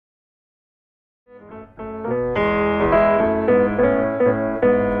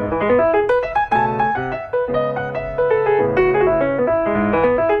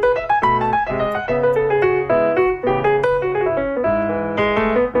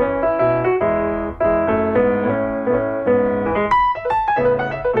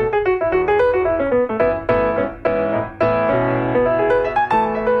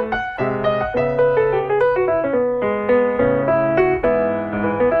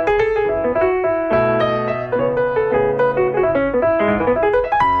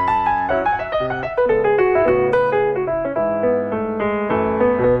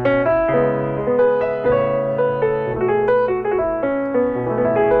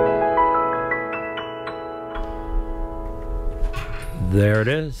There it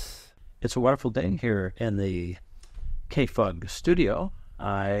is. It's a wonderful day here in the KFUG studio.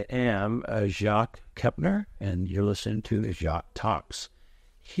 I am Jacques Kepner, and you're listening to Jacques Talks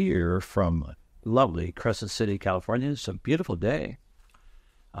here from lovely Crescent City, California. It's a beautiful day.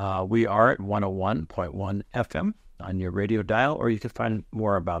 We are at 101.1 FM on your radio dial, or you can find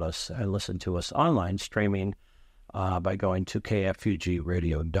more about us and listen to us online, streaming by going to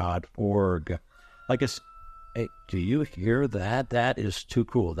kfugradio.org. Hey, do you hear that? That is too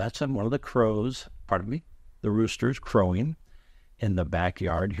cool. That's one of the crows, the roosters crowing in the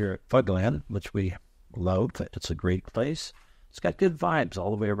backyard here at Fugland, which we love. It's a great place. It's got good vibes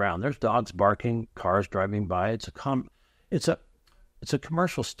all the way around. There's dogs barking, cars driving by. It's a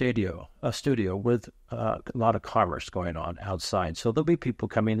commercial studio with a lot of commerce going on outside. So there'll be people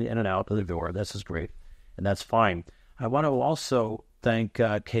coming in and out of the door. This is great, and that's fine. I want to also thank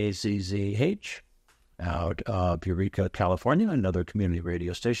KZZH out of Eureka, California, another community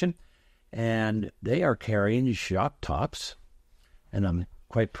radio station, and they are carrying Jacques Talks, and I'm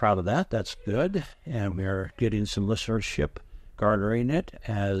quite proud of that. That's good, and we're getting some listenership, garnering it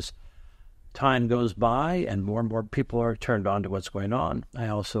as time goes by and more people are turned on to what's going on. I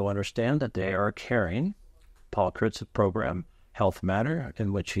also understand that they are carrying Paul Kurtz's program, Health Matter,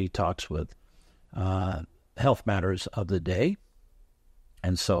 in which he talks with health matters of the day.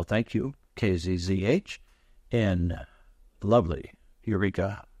 And so thank you, KZZH, in lovely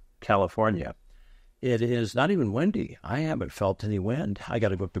Eureka, California. It is not even windy. I haven't felt any wind. I got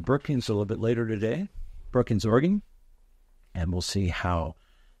to go up to Brookings a little bit later today, Brookings, Oregon, and we'll see how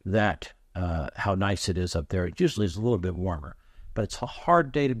nice it is up there. It usually is a little bit warmer, but it's a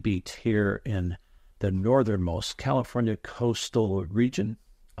hard day to beat here in the northernmost California coastal region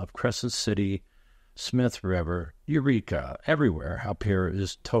of Crescent City, Smith River, Eureka. Everywhere up here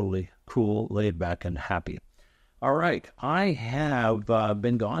is totally cool, laid back, and happy. All right, I have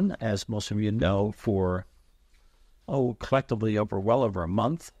been gone, as most of you know, for collectively well over a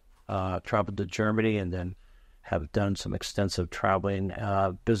month. Traveled to Germany and then have done some extensive traveling,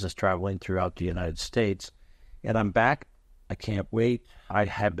 business traveling throughout the United States. And I'm back. I can't wait.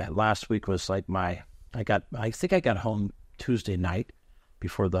 Last week was like I think I got home Tuesday night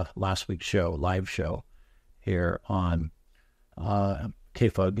before the last week's show, live show here on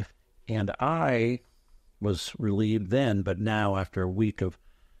KFUG. And I was relieved then, but now after a week of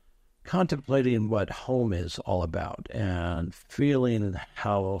contemplating what home is all about and feeling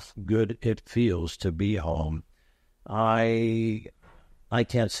how good it feels to be home, I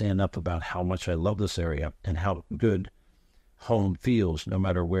can't say enough about how much I love this area and how good home feels, no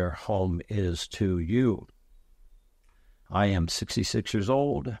matter where home is to you. I am 66 years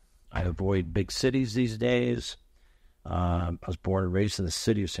old. I avoid big cities these days. I was born and raised in the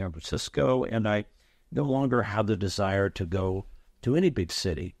city of San Francisco, and I no longer have the desire to go to any big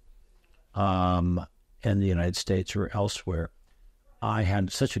city in the United States or elsewhere. I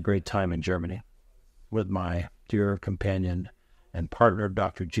had such a great time in Germany with my dear companion and partner,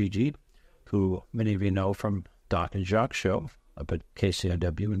 Dr. Gigi, who many of you know from Doc and Jacques show up at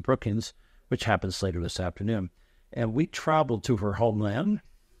KCIW in Brookings, which happens later this afternoon. And we traveled to her homeland,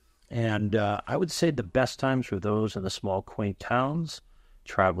 and I would say the best times were those in the small, quaint towns,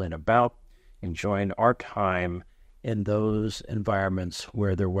 traveling about, enjoying our time in those environments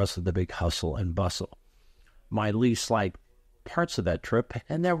where there wasn't the big hustle and bustle. My least liked parts of that trip,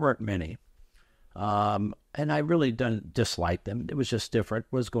 and there weren't many, and I really didn't dislike them. It was just different,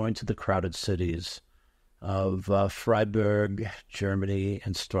 was going to the crowded cities of Freiburg, Germany,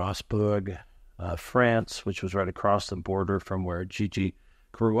 and Strasbourg, France, which was right across the border from where Gigi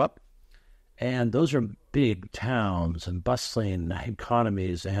grew up. And those are big towns and bustling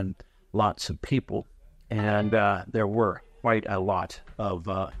economies and lots of people. And there were quite a lot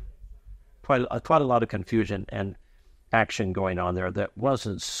of confusion and action going on there that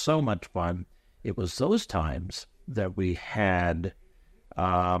wasn't so much fun. It was those times that we had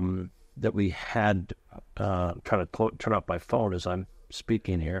trying to turn off my phone as I'm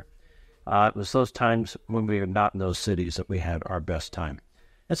speaking here. It was those times when we were not in those cities that we had our best time.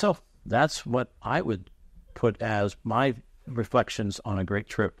 And so that's what I would put as my reflections on a great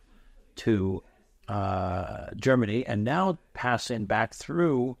trip to Germany. And now passing back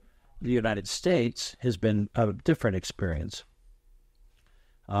through the United States has been a different experience.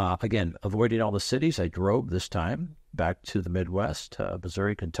 Again, avoiding all the cities. I drove this time back to the Midwest,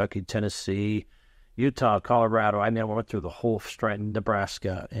 Missouri, Kentucky, Tennessee, Utah, Colorado. I went through the whole stretch,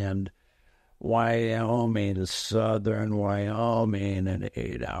 Nebraska, and Wyoming, southern Wyoming, an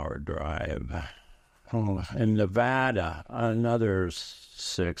 8-hour drive. In Nevada, another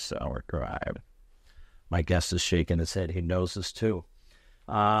 6-hour drive. My guest is shaking his head. He knows this too.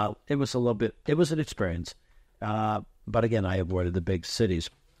 It was an experience. But again, I avoided the big cities.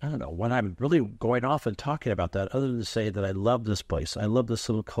 I don't know when I'm really going off and talking about that, other than to say that I love this place. I love this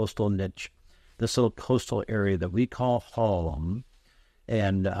little coastal niche, this little coastal area that we call home,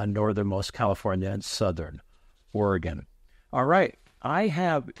 and northernmost California and southern Oregon. All right. I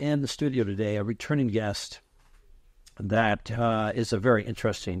have in the studio today a returning guest that is a very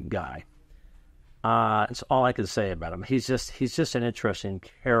interesting guy. It's all I can say about him. He's just an interesting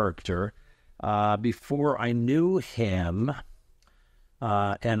character. Before I knew him,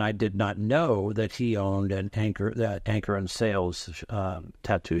 and I did not know that he owned an Anchor and Sales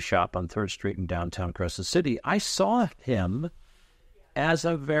tattoo shop on 3rd Street in downtown Crescent City, I saw him as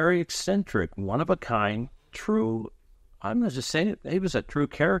a very eccentric, one-of-a-kind, true, I'm going to just say it, he was a true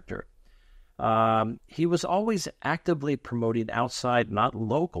character. He was always actively promoting outside, not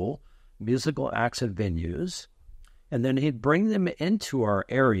local, musical acts at venues, and then he'd bring them into our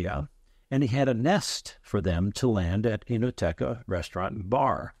area, and he had a nest for them to land at Enoteca Restaurant and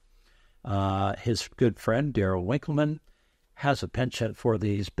Bar. His good friend, Daryl Winkleman, has a penchant for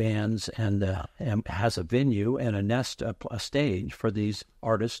these bands and has a venue and a nest, a stage for these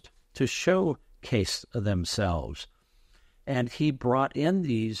artists to showcase themselves. And he brought in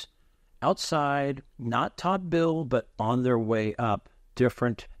these outside, not top bill, but on their way up,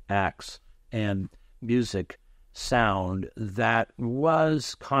 different acts and music sound that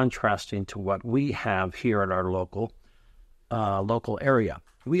was contrasting to what we have here in our local area.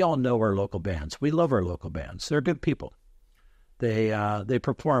 We all know our local bands. We love our local bands. They're good people. They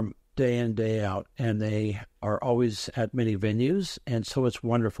perform day in, day out, and they are always at many venues, and so it's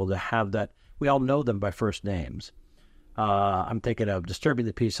wonderful to have that. We all know them by first names. I'm thinking of Disturbing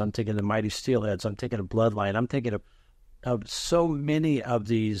the Peace. I'm thinking of Mighty Steelheads. I'm thinking of Bloodline. I'm thinking of so many of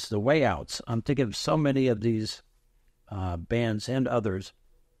these, the Way Outs. I'm thinking of so many of these bands and others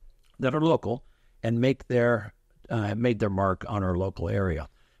that are local and made their mark on our local area.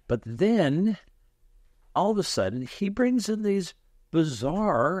 But then, all of a sudden, he brings in these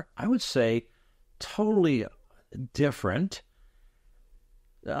bizarre, I would say, totally different,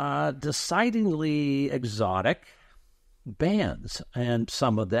 decidedly exotic bands. And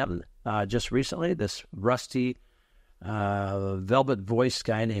some of them, just recently, this rusty velvet voice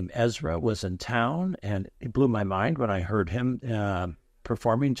guy named Ezra was in town, and it blew my mind when I heard him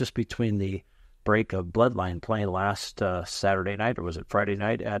performing just between the break of Bloodline playing last Saturday night, or was it Friday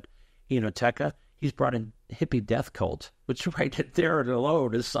night, at Enoteca. He's brought in Hippie Death Cult, which right there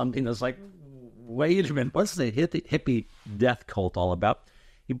alone is something that's like, wait a minute, what's the Hippie Death Cult all about?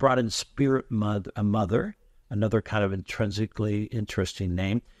 He brought in Spirit Mother, another kind of intrinsically interesting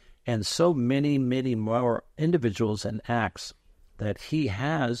name, and so many, many more individuals and acts that he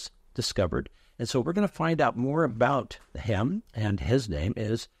has discovered. And so we're going to find out more about him, and his name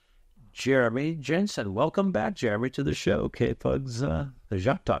is Jeremy Jensesn. Welcome back, Jeremy, to the show, K-Pugs, the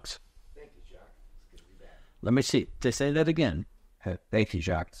Jacques Talks. Thank you, Jacques. It's good to be back. Let me see. They say that again. Thank you,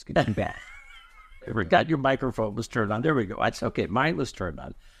 Jacques. It's good to be back. I forgot your microphone was turned on. There we go. That's okay. Mine was turned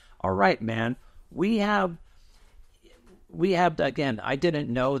on. All right, man. We have, again, I didn't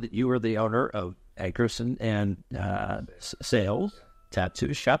know that you were the owner of Anchors and Sales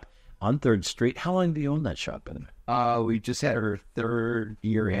Tattoo Shop on 3rd Street. How long do you own that shop? We just had our 3rd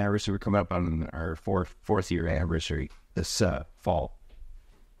year anniversary. We're coming up on our fourth year anniversary this fall.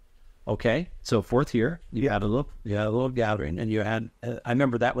 Okay, so 4th year, you had a little gathering, and you had. I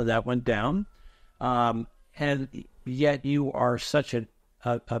remember that when that went down, and yet you are such a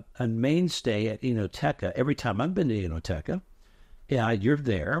mainstay at Enoteca. Every time I've been to Enoteca, you're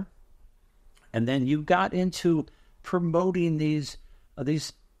there, and then you got into promoting these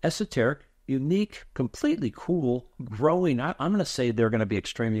esoteric, unique, completely cool, growing. I'm going to say they're going to be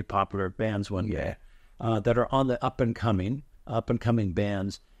extremely popular bands one day that are on the up and coming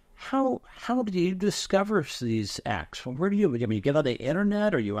bands. How did you discover these acts? Where do you get on the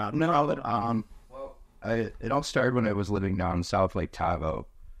internet, or are you out? No, it all started when I was living down South Lake Tahoe.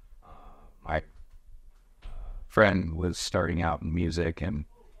 My friend was starting out in music, and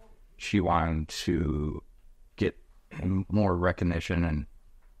she wanted to get more recognition and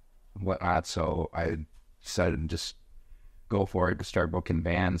whatnot, so I decided to just go for it, to start booking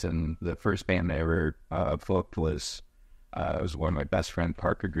bands. And the first band I ever booked was one of my best friend,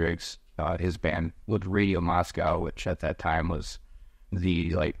 Parker Griggs. His band was Radio Moscow, which at that time was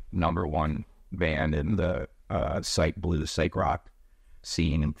the number one band in the psych blues, psych rock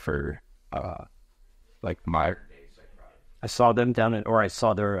scene for modern day psych rock. I saw them I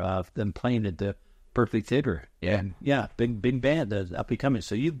saw them playing at the Berkeley Theater. Yeah. Yeah, big band, up and coming.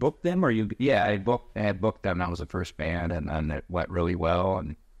 So you booked them, or you? Yeah, I had booked them. That was the first band, and then it went really well.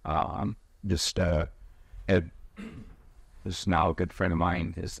 And had this now a good friend of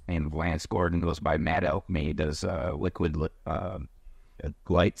mine. His name is Lance Gordon. Goes by Matt Alchemy. He does liquid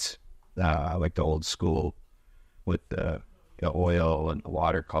lights, like the old school with the oil and the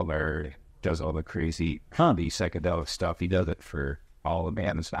watercolor. Does all the crazy, the psychedelic stuff. He does it for all the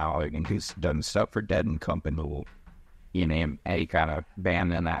bands now. And he's done stuff for Dead and Company. You name any kind of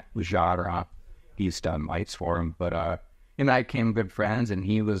band in that genre, he's done lights for him. But and I became good friends, and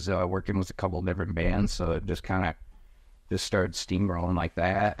he was working with a couple of different bands, so it just kind of just started steamrolling like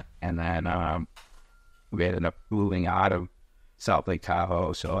that. And then we ended up moving out of South Lake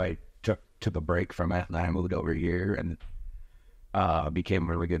Tahoe, so I took a break from it, and then I moved over here and became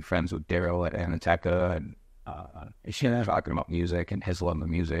really good friends with Daryl at Anateca, and she and I talking about music and his love of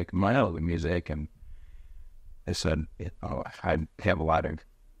music, my love of music, and I said, I have a lot of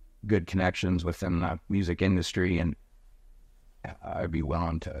good connections within the music industry, and I'd be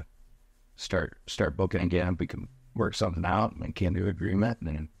willing to start booking again. We can work something out and came to an agreement, and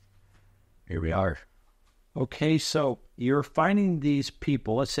then here we are. Okay, so you're finding these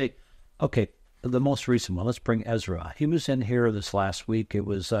people. Let's say, okay, the most recent one. Let's bring Ezra. He was in here this last week. It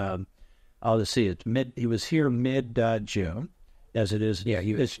was, let's see, it's he was here mid June, as it is. Yeah,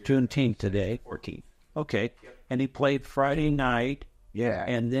 it's Juneteenth today. 14th. Okay, and he played Friday night. Yeah.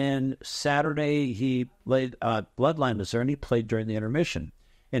 And then Saturday he played, Bloodline was there, and he played during the intermission.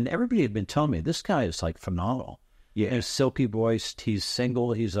 And everybody had been telling me, this guy is like phenomenal. Yeah. He's silky voiced, he's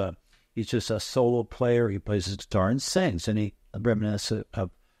single, he's just a solo player, he plays his guitar and sings, and he reminisces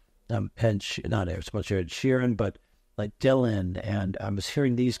of not as much Ed Sheeran, but like Dylan, and I was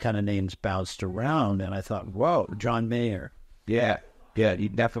hearing these kind of names bounced around, and I thought, whoa, John Mayer. Yeah. Yeah, he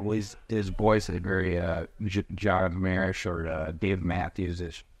definitely, his voice is very John Mayerish or Dave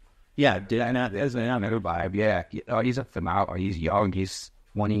Matthews-ish. Yeah, there's another vibe. Yeah, he's a phenomenal. He's young. He's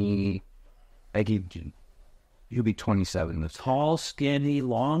 20. I think he'll be 27. Tall, skinny,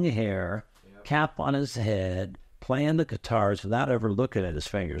 long hair, cap on his head, playing the guitars without ever looking at his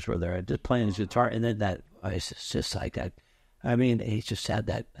fingers. Where they're just playing his guitar, and then that voice is just like that. I mean, he just had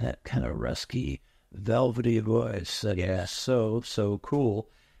that kind of rusky, velvety voice. Yeah, so cool.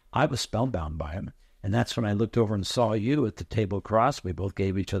 I was spellbound by him, and that's when I looked over and saw you at the table across. We both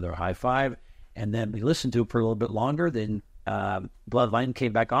gave each other a high five, and then we listened to it for a little bit longer. Then Bloodline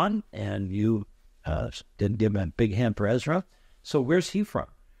came back on, and you didn't give him a big hand for Ezra. So where's he from?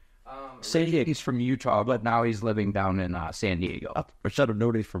 San Diego. He's from Utah, but now he's living down in San Diego. I should have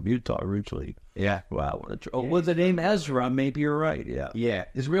known he's from Utah originally. Yeah. Wow. With the name Ezra, maybe you're right. Yeah. Yeah.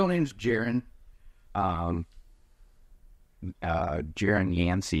 His real name's Jaron. Jaron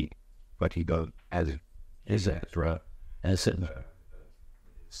Yancey, but he goes as Ezra as his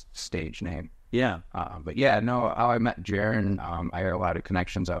stage name. Yeah. But yeah, no, how I met Jaron, I had a lot of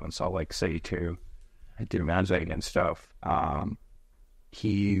connections out in Salt Lake City too. I did music and stuff.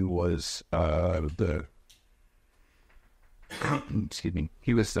 He was excuse me.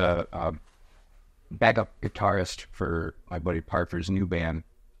 He was the backup guitarist for my buddy Parker's new band,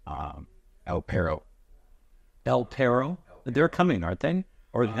 El Perro. El Perro? They're coming, aren't they?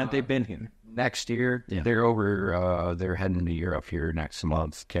 Or have they been here? Next year, they're over. They're heading to Europe here next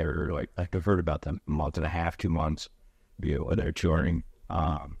month. Like I've heard about them, a month and a half, 2 months. They're touring.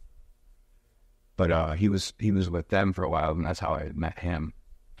 But he was with them for a while, and that's how I met him.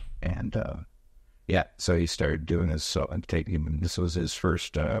 And so he started doing this. So and taking him. This was his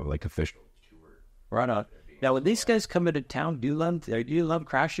first like official tour. Right on. Now, when these guys come into town, do you love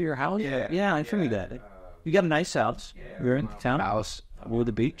crashing your house? Yeah, I figured that. You got a nice house. You're in town. House with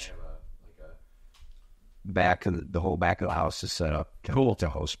the beach. Back of the whole back of the house is set up to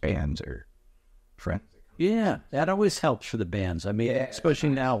host bands or friends. Yeah, that always helps for the bands. I mean, especially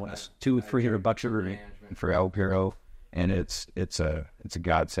now when it's $200-300 a room for El Perro, and it's a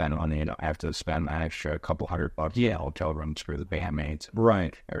godsend on you don't have to spend an extra couple $100 in hotel rooms for the bandmates.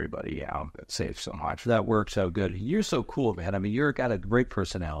 Right, everybody. It saves so much. That works out good. You're so cool, man. I mean, you've got a great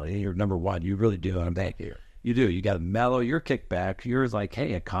personality. You're number one. You really do. I'm back here. You do. You got a mellow. You're kicked back. You're like,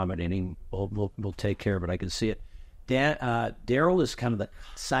 hey, accommodating. We'll take care of it. I can see it. Daryl is kind of the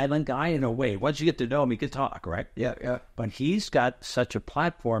silent guy in a way. Once you get to know him, he can talk, right? Yeah. But he's got such a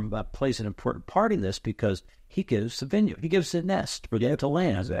platform that plays an important part in this because he gives the venue. He gives the nest for them to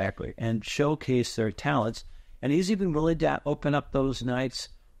land. Exactly. And showcase their talents. And he's even willing to open up those nights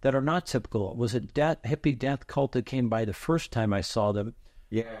that are not typical. Was it Hippie Death Cult that came by the first time I saw them?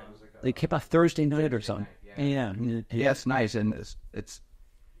 Yeah. They came out Thursday night or something. Yeah. Yeah, it's nice. And it's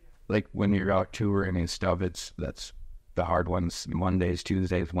like when you're out touring and stuff, that's the hard ones. Mondays,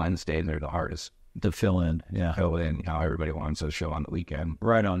 Tuesdays, Wednesdays are the hardest to fill in. Yeah. fill in. You know, everybody wants a show on the weekend.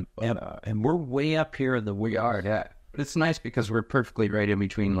 Right on. And we're way up here in the We are, yeah. But it's nice because we're perfectly right in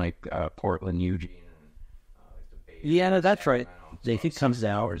between, like, Portland, Eugene. Yeah, no, that's right. So He comes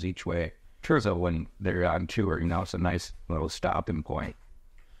down. hours each way. Sure. So when they're on tour, you know, it's a nice little stopping point.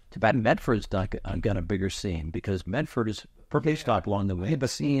 Too bad Medford's got a bigger scene, because Medford is a perfect stop along the I way. have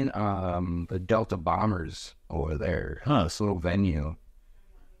seen the Delta Bombers over there. Huh. This little venue.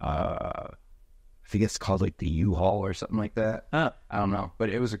 I think it's called like the U-Haul or something like that. Ah, I don't know. But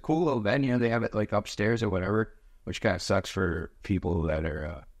it was a cool little venue. They have it like upstairs or whatever, which kind of sucks for people that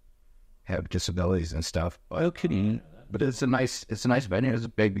are have disabilities and stuff. But, okay. but it's a nice venue. It's a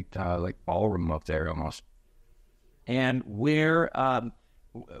big like ballroom up there almost. And where,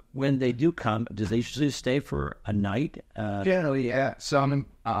 when they do come, do they usually stay for a night? Generally, yeah. Some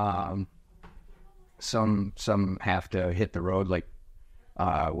have to hit the road, like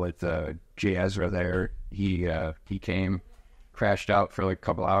with J. Ezra there. He came, crashed out for like a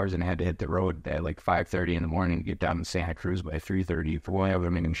couple hours, and had to hit the road at like 5:30 in the morning to get down to Santa Cruz by 3:30 for one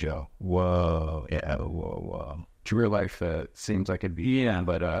evening show. Whoa. Yeah, whoa. To real life, seems like it'd be, Yeah.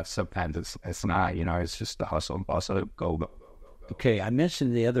 but sometimes it's not. You know, it's just the hustle and bustle. Go. Okay, I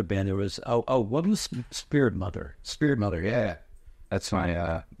mentioned the other band. There was, what was Spirit Mother? Spirit Mother, yeah. That's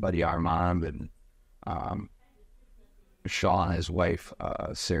my buddy Armand, and Sean, his wife,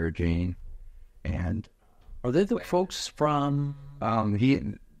 Sarah Jane, and Are they the folks from... not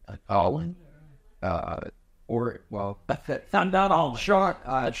all.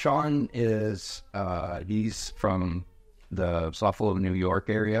 Sean is he's from the Buffalo, New York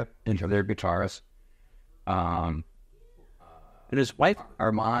area, and they're guitarists. And his wife,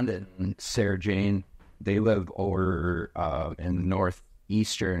 Armand and Sarah Jane, they live over in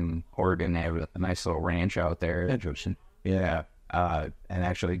northeastern Oregon. They have a nice little ranch out there. Interesting. Yeah. And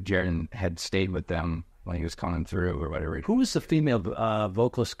actually, Jaron had stayed with them when he was coming through or whatever. who was the female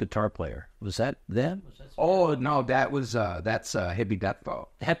vocalist guitar player? Was that them? Oh, no, that's Hippie Deathbow.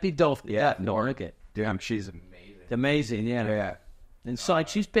 Happy Dolph. Yeah, Norrigan. Damn, she's amazing. Amazing, yeah. Yeah. And so like,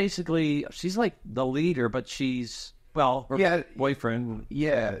 she's like the leader, but she's, well, her boyfriend.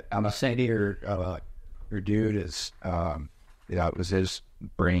 Yeah, I'm saying her dude is, it was his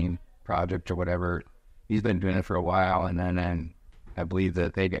brain project or whatever. He's been doing it for a while, and then I believe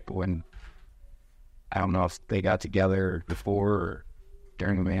that I don't know if they got together before or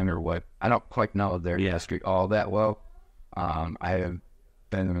during the band or what. I don't quite know their history all that well. I have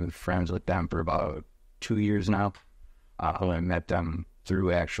been friends with them for about 2 years now. I met them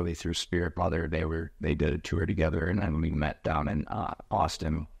through Spirit Mother. They did a tour together, and then we met down in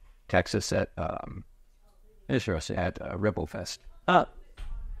Austin, Texas at Ripple Fest,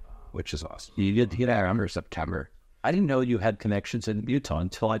 which is awesome. You did get I remember September. I didn't know you had connections in Utah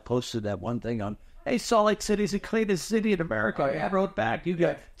until I posted that one thing on, hey, Salt Lake City's the cleanest city in America. I wrote back. You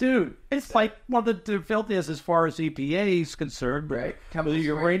got, dude, it's like one of the filthiest as far as EPA is concerned, right? With the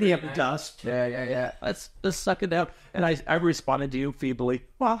uranium dust. Yeah. Let's suck it out. And I responded to you feebly,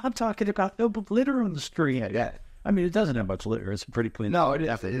 well, I'm talking about no litter on the street. Yeah. I mean, it doesn't have much litter. It's pretty clean. No, it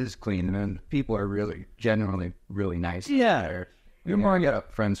is clean, and people are really, generally really nice. Yeah. I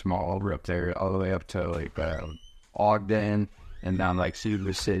got friends from all over up there, all the way up to like Ogden, and down like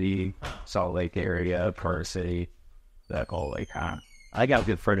Silver City, Salt Lake area, Park City, that whole like, I got a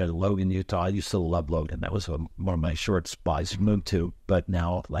good friend in Logan, Utah. I used to love Logan. That was one of my short spots to move to. But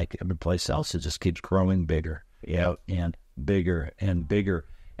now, like every place else, it just keeps growing bigger. Yeah, and bigger and bigger.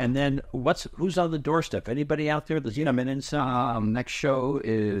 And then who's on the doorstep? Anybody out there that's coming in? Next show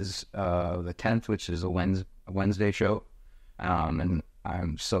is the 10th, which is a Wednesday show. And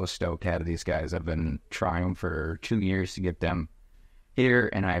I'm so stoked to have these guys. I've been trying for 2 years to get them here,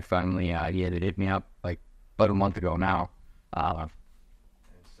 and I finally, he had hit me up like about a month ago now.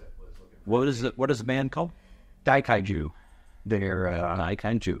 What is the band called? Daikaiju. They're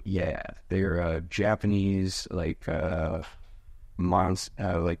Daikaiju. Yeah, they're Japanese like like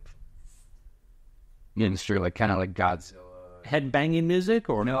monster, like kind of like Godzilla. Headbanging music,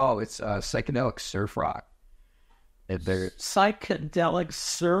 or no? It's psychedelic surf rock. They're psychedelic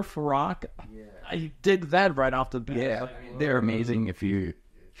surf rock. Yeah. I dig that right off the bat. Yeah, they're amazing. If that's your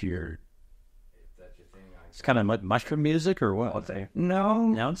thing, it's kind of mushroom music or what?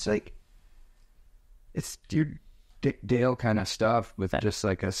 No, it's like it's your Dick Dale kind of stuff with just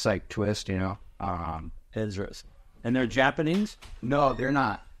like a psych twist, you know. Interesting. And they're Japanese? No, they're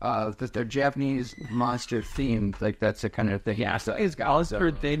not. They're Japanese monster themed. Like that's the kind of thing. Yeah, so it's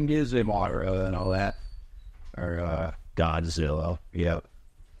monster themed music, and all that. Or Godzilla. Yep.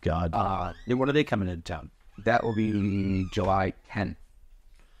 God. When are they coming into town? That will be July 10th.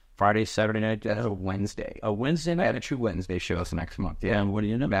 Friday, Saturday night? That's a Wednesday. A Wednesday I night? have 2 Wednesday shows next month. Yeah, And what do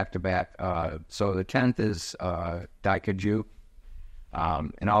you know? back to back. So the 10th is Daikaju.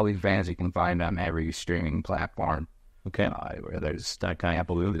 And all these bands you can find on every streaming platform. Okay. Where there's that kind of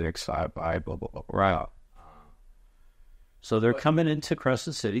Apple Music, Spotify, blah, blah, blah. Right. So they're coming into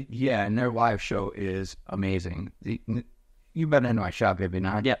Crescent City. Yeah, and their live show is amazing. You've been in my shop, have you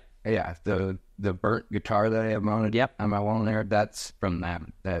not? Yep. Yeah, the burnt guitar that I have mounted on my wall there, that's from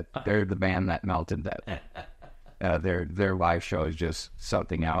them. They're the band that melted that. Their live show is just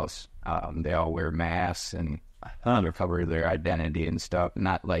something else. They all wear masks and undercover their identity and stuff.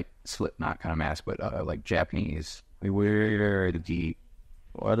 Not like Slipknot kind of mask, but like Japanese. We wear the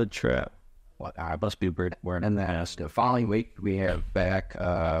What a trip. what Must be wearing and then the following week we have back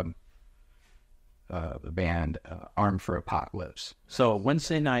the band Armed for Apocalypse. So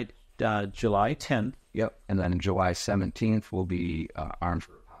Wednesday night, July 10th. Yep, and then July 17th will be Armed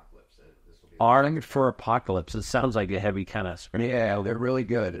for Apocalypse. Armed for Apocalypse. It sounds like a heavy kind of... Yeah, they're really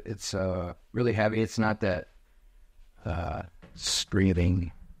good. It's really heavy. It's not that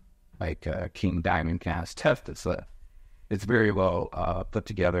screaming like King Diamond kind of stuff. It's very well put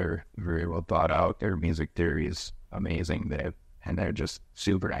together, very well thought out. Their music theory is amazing. They're just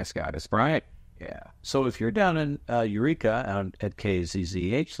super nice guys. Right. Yeah. So if you're down in Eureka at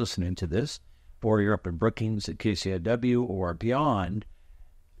KZZH listening to this, or you're up in Brookings at KCIW or beyond,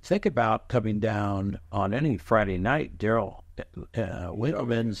 think about coming down on any Friday night. Daryl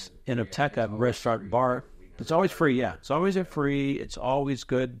Winkelman's Inoteca Restaurant Bar. It's always free, yeah. It's always free. It's always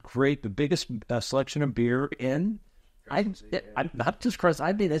good. Great. The biggest selection of beer in. I'm not just Crest.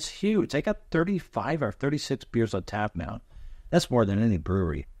 I mean, it's huge. They got 35 or 36 beers on tap now. That's more than any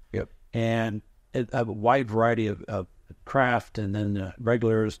brewery. Yep. And a wide variety of craft, and then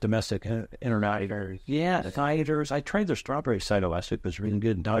regulars, domestic, internationals. Yeah, ciders. I tried their strawberry cider last week. It was really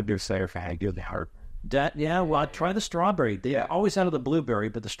good. Dog beer cider fan. Good. Well, I tried the strawberry. They always out of the blueberry,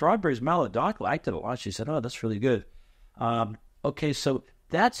 but the strawberries, Doc liked it a lot. She said, "Oh, that's really good." Okay, so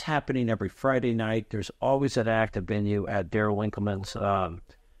that's happening every Friday night. There's always an active venue at Daryl Winkelman's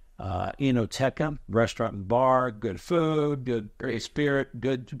Inoteca Restaurant and Bar. Good food, great spirit,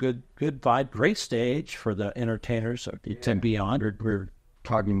 good vibe, great stage for the entertainers and beyond. We're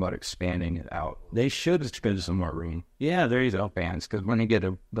talking about expanding it out. They should expand some more room. Yeah, there you go. Bands, because when you get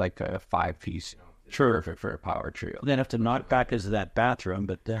a 5-piece, sure, perfect for a power trio. Then have to knock back into that bathroom,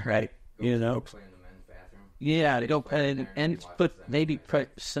 but right, you know. Yeah, to go and but maybe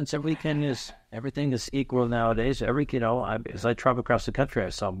since everything is equal nowadays. As I travel across the country, I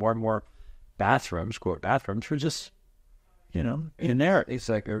saw more and more bathrooms, quote bathrooms, were just in there. It's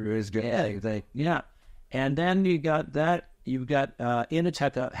like everybody's good. Yeah, and then you got that. You've got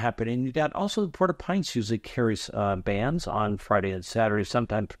Inoteca happening. You got also the Port of Pines usually carries bands on Friday and Saturday,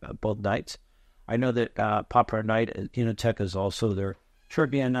 sometimes both nights. I know that Popular Night at Inoteca is also their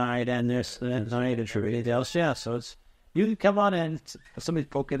trivia night and this night and trivia else. Yeah, so you can come on in. Somebody's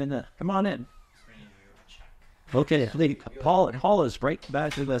poking in the. Come on in. Okay, Paul is right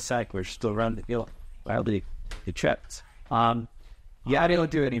back to the sack. We're still around the hill. Wildly, the checks. I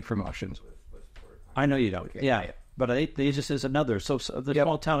don't do any promotions with I know you don't. Okay. Yeah. But they just is another. So the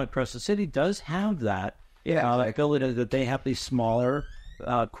small town of Crescent City does have that. Yeah, ability that they have these smaller,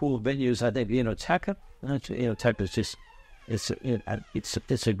 cool venues. I think Inoteca is just. It's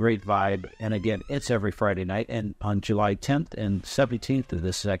a great vibe, and again, it's every Friday night. And on July 10th and 17th of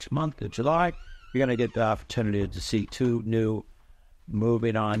this next month of July, you're going to get the opportunity to see 2 new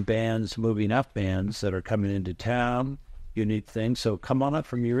moving up bands that are coming into town. Unique things. So come on up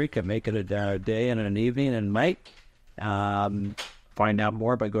from Eureka, make it a day and an evening, and find out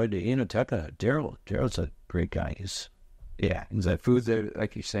more by going to Inoteca. Daryl's a great guy. He's that food there,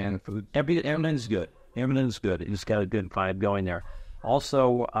 like you're saying, the food. Everything's good. Everything's good. He's got a good vibe going there.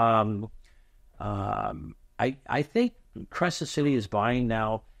 Also, I think Crescent City is buying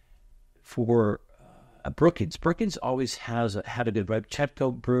now for Brookings. Brookings always had a good vibe.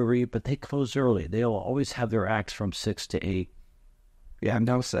 Chetco Brewery, but they close early. They'll always have their acts from 6 to 8. Yeah, I've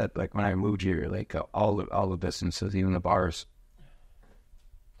noticed that. Like when I moved here, like all the businesses, even the bars,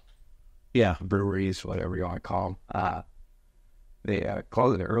 breweries, whatever you want to call them, they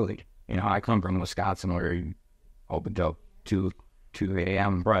close it early. I come from Wisconsin where you open till 2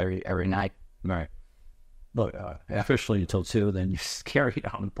 a.m. probably every night. Right. But officially until 2, then you carry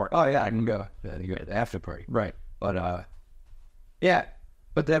on the party. Oh, yeah, I can go to the after party. Right. But,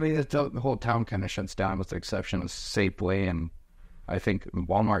 But, I mean, the whole town kind of shuts down with the exception of Safeway, and I think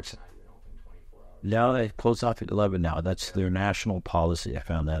Walmart's not even open 24 hours Now they close off at 11 now. That's their national policy. I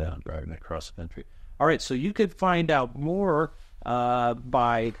found that out driving across the country. All right, so you could find out more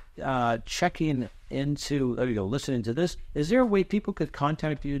by checking into, there you go, listening to this. Is there a way people could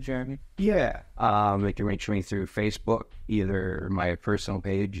contact you, Jeremy? Yeah. They can reach me through Facebook, either my personal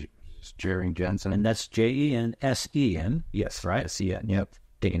page, Jeremy Jensesn. And that's Jensesn. Yes, right? S-E-N, yep.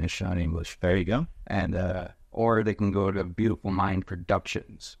 Danish, not English. There you go. And, or they can go to Beautiful Mind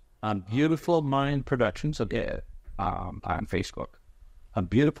Productions. Beautiful Mind Productions. Okay. On Facebook.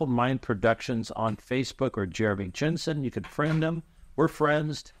 Beautiful Mind Productions on Facebook, or Jeremy Jensesn. You can friend him. We're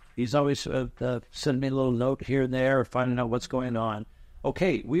friends. He's always sending me a little note here and there, finding out what's going on.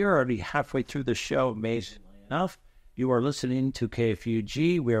 Okay, we are already halfway through the show, amazingly enough. You are listening to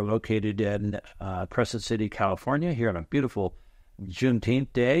KFUG. We are located in Crescent City, California, here on a beautiful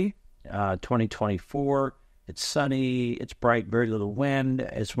Juneteenth day, 2024. It's sunny, it's bright, very little wind.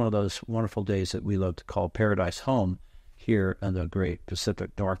 It's one of those wonderful days that we love to call paradise home here in the great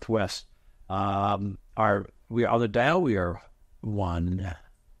Pacific Northwest. We are on the dial. We are 101.1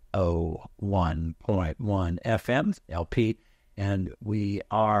 FM, LP, and we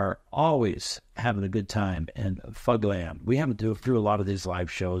are always having a good time in Fugland. We haven't do a lot of these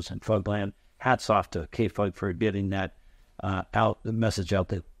live shows in Fugland. Hats off to K-Fug for getting that out, the message out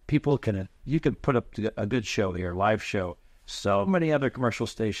that people you can put up a good show here, live show. So many other commercial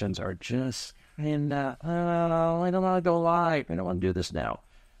stations are just, I don't want to go live. I don't want to do this now.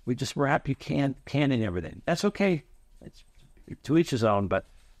 We're happy canning everything. That's okay. It's to each his own, but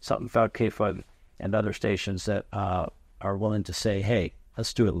something about K-Fug and other stations that are willing to say, hey,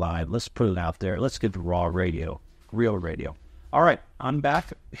 let's do it live. Let's put it out there. Let's get raw radio, real radio. All right, I'm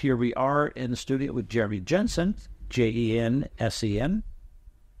back. Here we are in the studio with Jeremy Jensesn, Jensesn.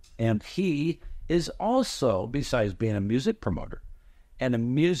 And he is also, besides being a music promoter and a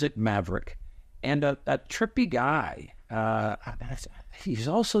music maverick and a trippy guy, he's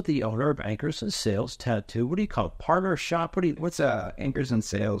also the owner of Anchors and Sales Tattoo. What do you call it? Parlor shop? What's Anchors and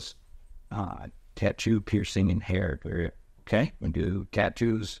Sales tattoo, piercing, and hair? Okay. We do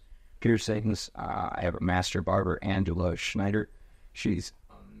tattoos, piercings. I have a master barber, Angela Schneider. She's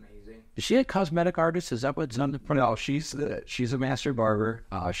amazing. Is she a cosmetic artist? Is that what's on the front? No, she's a master barber.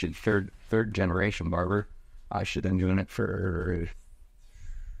 She's third generation barber. She's been doing it for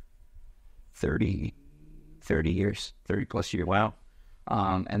 30 years, 30 plus years. Wow.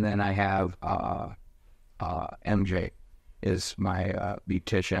 And then I have MJ is my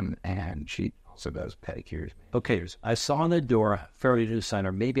beautician, and she also does pedicures. Okay, I saw on the door a fairly new sign,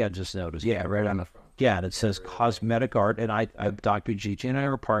 or maybe I just noticed. Yeah, right on the front. Yeah, and it says cosmetic art, and Dr. Gigi and I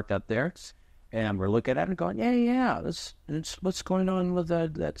are parked up there, and we're looking at it and going, yeah, that's what's going on with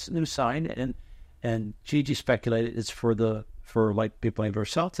that new sign, and Gigi speculated it's for like people like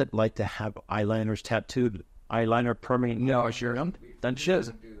herself that like to have eyeliners tattooed, eyeliner permanent. No, sure, then she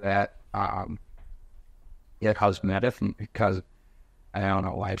doesn't do that. Yeah, cosmetic, because I don't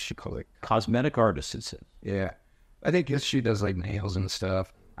know why she called it cosmetic artist. It's yeah, I think she does like nails and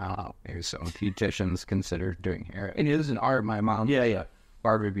stuff. I don't know. Maybe some beauticians consider doing hair. It is an art. My mom, yeah,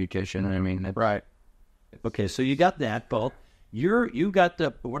 barber beautician. I mean, right. Okay, so you got that both. You got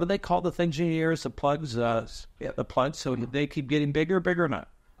the, what do they call the things in your ears? The plugs. The plugs. So they keep getting bigger or not?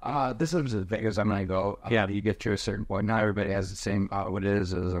 This is as big as I'm gonna go. Yeah, you get to a certain point. Not everybody has the same. What it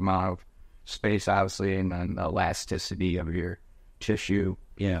is amount of space, obviously, and then the elasticity of your tissue.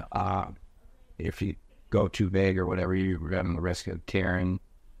 Yeah. If you go too big or whatever, you run the risk of tearing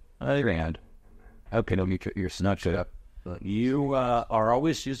your hand. Okay, It'll get your snuck up. You are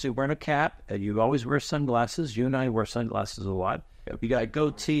always usually wearing a cap. You always wear sunglasses. You and I wear sunglasses a lot. Yep. You got a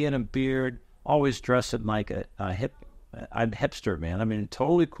goatee and a beard. Always dressing like a I'm hipster, man. I mean,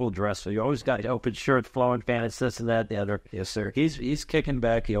 totally cool dress. So you always got open shirt, flowing pants, this and that, the other. Yes, sir. He's kicking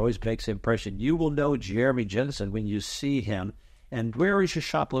back. He always makes an impression. You will know Jeremy Jensesn when you see him. And where is your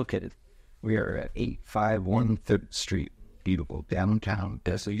shop located? We are at 851 3rd Street, beautiful downtown.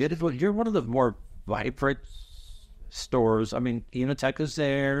 Yeah, so you're one of the more vibrant stores. I mean, Enotech is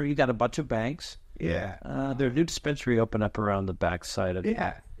there. You got a bunch of banks. Yeah. Their new dispensary opened up around the back side of it.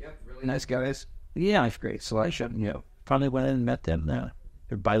 Yeah. Yep. Really nice guys. Yeah, great selection. You know, finally went in and met them.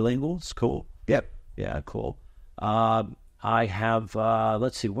 They're bilingual. It's cool. Yep. Yeah, cool. I have,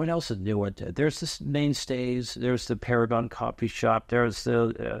 let's see, what else is new? There's this Mainstays. There's the Paragon Coffee Shop. There's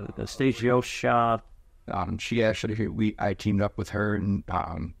the Stagio Shop. She actually, I teamed up with her, and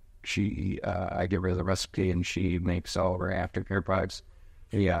I give her the recipe, and she makes all of her aftercare products.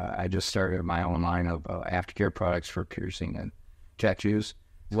 Yeah, I just started my own line of aftercare products for piercing and tattoos.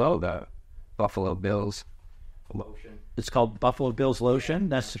 Well, the Buffalo Bills. lotion. It's called Buffalo Bill's lotion.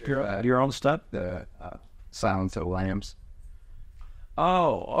 That's your own stuff. The Silence of the Lambs.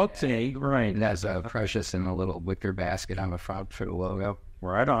 Oh, okay, right. It has Precious in a little wicker basket on the front for the logo.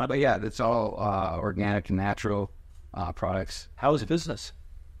 Right on. But yeah, it's all organic and natural products. How's business?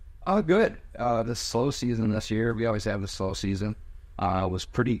 Oh, good. The slow season this year, we always have the slow season, was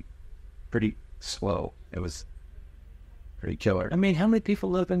pretty slow. It was pretty killer. I mean, how many people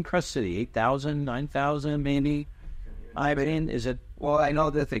live in Crest City? 8,000, 9,000 maybe? I mean, is it... Well, I know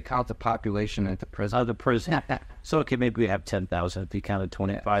that they count the population at the prison. The prison. So, okay, maybe we have 10,000 if you counted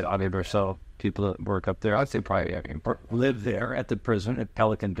 25 or so people that work up there. I'd say probably live there at the prison, at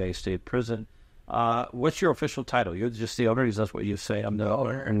Pelican Bay State Prison. What's your official title? You're just the owner? Is that what you say? I'm the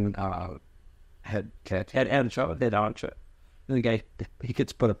owner. And head honcho. The guy, he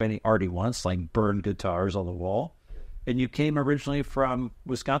gets put up any art he wants, like burned guitars on the wall. And you came originally from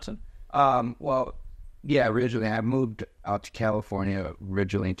Wisconsin? Well, yeah, originally I moved out to California,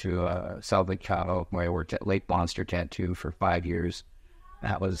 originally to South Lake Tahoe, where I worked at Lake Monster Tattoo for 5 years.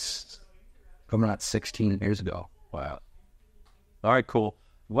 That was coming out 16 years ago. Wow. All right, cool.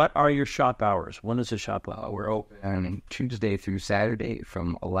 What are your shop hours? When is the shop open? We're open Tuesday through Saturday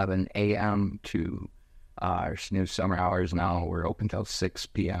from 11 a.m. to our new summer hours now. We're open till 6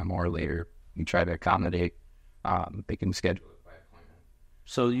 p.m. or later. We try to accommodate. They can schedule it by appointment.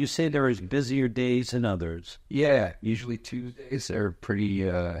 So you say there is busier days than others? Yeah, usually Tuesdays are pretty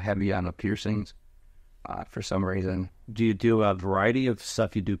heavy on the piercings for some reason. Do you do a variety of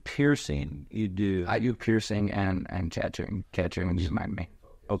stuff? You do piercing? I do piercing and tattooing. Tattooing is my main.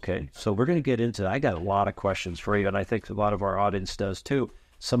 Okay, so we're going to get into that. I got a lot of questions for you, and I think a lot of our audience does too.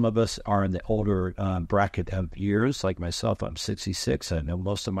 Some of us are in the older bracket of years, like myself. I'm 66. I know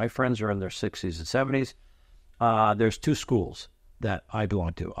most of my friends are in their 60s and 70s. There's two schools that I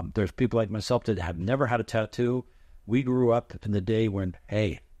belong to. There's people like myself that have never had a tattoo. We grew up in the day when,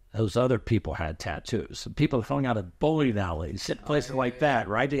 hey, those other people had tattoos. People hung out at bowling alleys, places like that,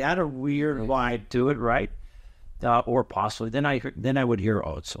 right? They had a weird vibe to it, right? Or possibly, then I would hear,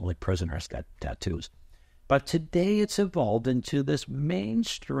 oh, it's only prisoners got tattoos. But today it's evolved into this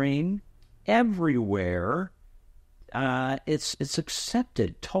mainstream everywhere. It's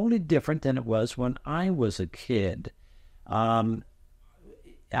accepted, totally different than it was when I was a kid. I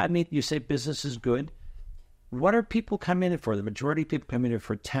mean, you say business is good. What are people coming in for? The majority of people come in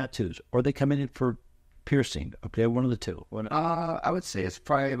for tattoos, or they come in for piercing. Okay, one of the two. I would say it's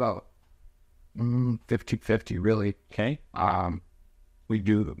probably about 50-50, really. Okay. We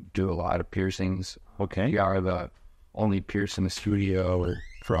do a lot of piercings. Okay. We are the only piercing studio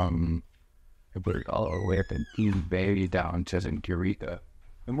from all the way up in East Bay down to Eureka.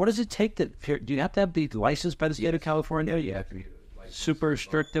 And what does it take do you have to have the license by the state of California? You have to be super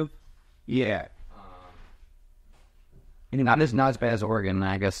restrictive. Yeah. Not as bad as Oregon.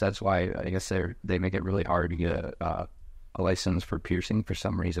 I guess that's why they make it really hard to get a license for piercing for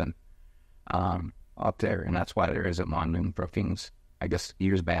some reason up there, and that's why there isn't one in Brookings. I guess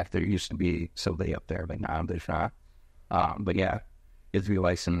years back there used to be somebody up there, but now there's not. But yeah, it has to be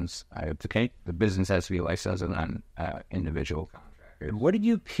licensed. Okay, the business has to be licensed, and then individual contractors. What did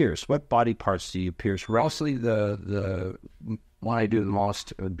you pierce? What body parts do you pierce? Mostly the one I do the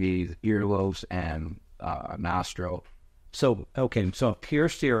most would be earlobes and nostril. So, okay, so a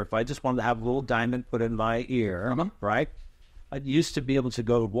pierced ear, if I just wanted to have a little diamond put in my ear, right? I used to be able to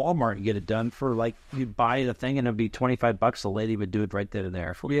go to Walmart and get it done for, like, you'd buy the thing and it'd be $25. The lady would do it right then and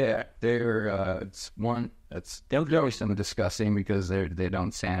there. Yeah, they're, they're always something disgusting because they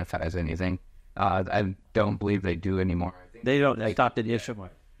don't sanitize anything. I don't believe they do anymore. They don't, they stopped the issue.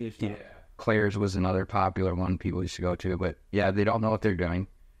 Yeah. Claire's was another popular one people used to go to, but yeah, they don't know what they're doing.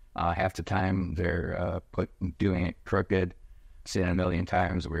 Half the time they're doing it crooked. Seen it a million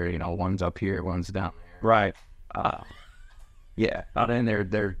times where, one's up here, one's down there. Right. Yeah. And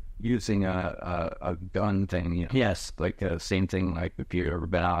they're using a gun thing, Yes. Like the same thing, like if you've ever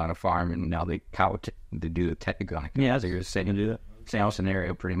been out on a farm and now they do the tech gun. Yeah. So you're saying to do that. Same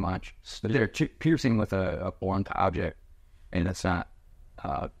scenario pretty much. But they're piercing with a blunt object, and it's not,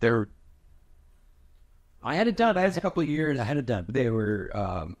 I had it done. Last couple of years, I had it done. They were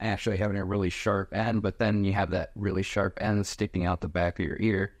actually having a really sharp end, but then you have that really sharp end sticking out the back of your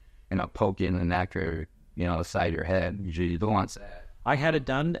ear, and I'll poke you in the neck or, the side of your head. Usually you don't want that. I had it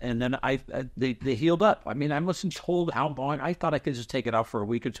done, and then they healed up. I mean, I wasn't told how long. I thought I could just take it out for a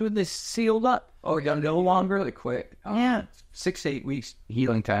week or two, and they sealed up. Oh, you got no longer really quick. Yeah. 6 to 8 weeks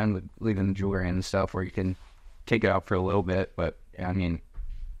healing time with leaving the jewelry and stuff where you can take it out for a little bit. But, I mean,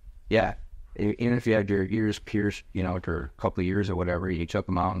 yeah. Even if you had your ears pierced, for a couple of years or whatever, you took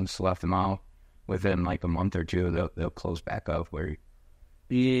them out and left them out within like a month or two, they'll close back up. Where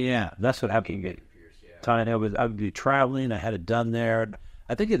Yeah, that's what happened. Time I would be traveling. I had it done there.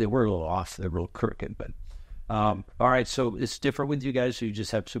 I think they were a little off. They're a little crooked, but all right. So it's different with you guys. So you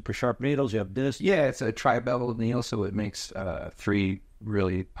just have super sharp needles. You have this. yeah, it's a tri-bevel needle, so it makes 3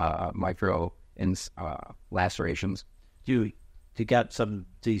 really micro lacerations. You got some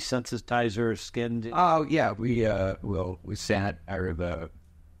desensitizer skin. Oh yeah, we sat or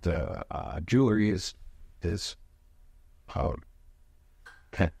the jewelry is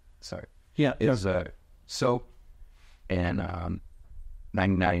sorry. Yeah, Is soap and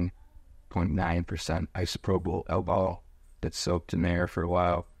 99.9% isopropyl alcohol that's soaked in there for a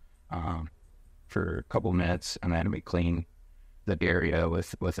while, for a couple minutes, and then we clean the area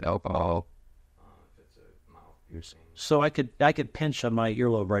with alcohol. It's a mouth piercing. So I could pinch on my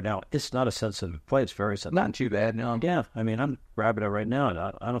earlobe right now. It's not a sensitive place. It's very sensitive. Not too bad, no. Yeah, I mean, I'm grabbing it right now, and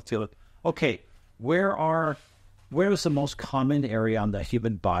I don't feel it. Okay, where is the most common area on the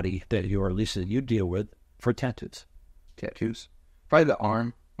human body that you, or at least that you deal with for tattoos? Tattoos, probably the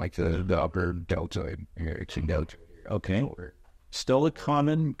arm, like the upper deltoid, deltoid. Okay, shoulder. still a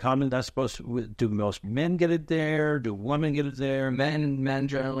common. That's supposed to. Do most men get it there? Do women get it there? Men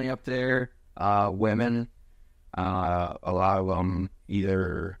generally up there. Women, a lot of them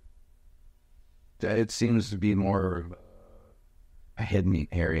either. It seems to be more of a hidden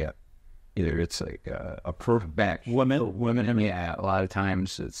area. Either it's like a perfect back. Women. Yeah, a lot of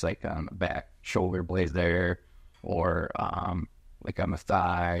times it's like on the back shoulder blade there, or like on the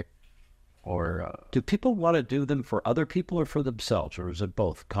thigh, or. Do people want to do them for other people or for themselves, or is it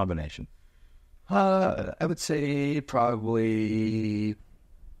both? Combination? I would say probably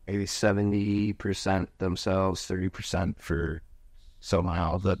maybe 70% themselves, 30% for someone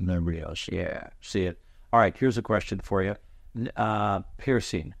else. Letting everybody else. Yeah. See it. All right, here's a question for you.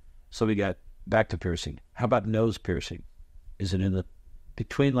 Piercing. So we got back to piercing. How about nose piercing? Is it in the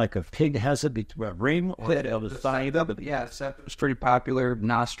between, like a pig has it between a ring or the side of it? Yeah, it's pretty popular.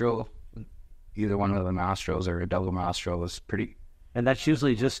 Nostril, either one of the nostrils or a double nostril is pretty. And that's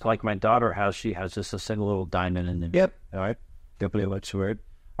usually just like my daughter has. She has just a single little diamond in there. Yep. All right. Definitely looks weird.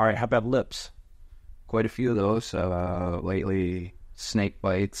 All right. How about lips? Quite a few of those lately. Snake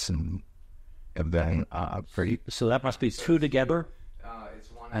bites and have been pretty. So that must be 2 together.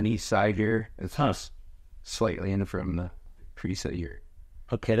 It's one on each side here. It's slightly in from the crease of your.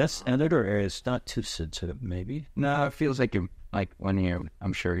 Okay, that's another area. It's not too sensitive, maybe. No, it feels like when you.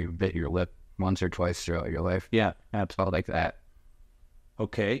 I'm sure you bit your lip once or twice throughout your life. Yeah, It's felt like that.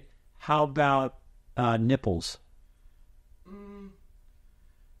 okay. How about nipples?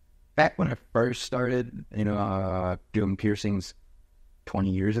 Back when I first started, doing piercings 20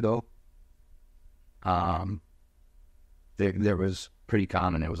 years ago, there was pretty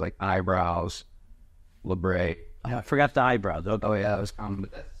common. It was like eyebrows, labret. I forgot the eyebrows. Okay. Oh yeah, that was common.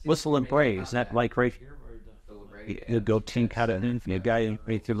 But What's the labret? Is that like right here? the labret. You go tink out of it. You guy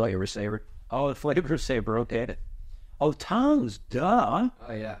right through like Flavor saver. oh, the flavor saver. Okay. Oh, tongues. Duh.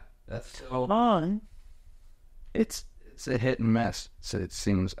 Oh yeah, that's Hold on. it's a hit and miss. So it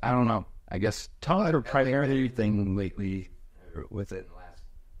seems, I don't know. I guess Tongues are primarily. everything lately with it.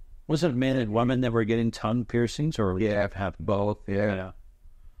 Was it men and women that were getting tongue piercings, or Yeah, I've had both. Yeah. yeah?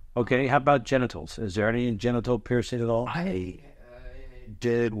 Okay. How about genitals? Is there any genital piercing at all? I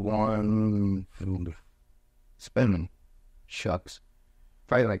did one. Spinning, shucks,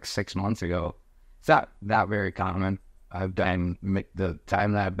 probably like 6 months ago. It's not very common. I've done the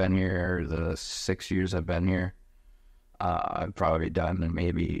time that I've been here, the 6 years I've been here. I've probably done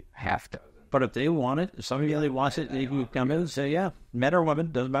maybe half dozen. But if they want it, if somebody really wants it, they can come in and say, yeah, men or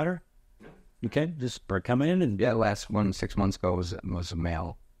women, doesn't matter. Okay, just come in and Yeah, the last one 6 months ago was a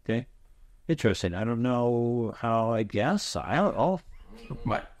male. okay. Interesting. I don't know how. I guess I don't know.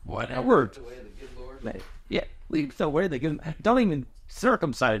 Whatever. Yeah, leave the way they give. Don't even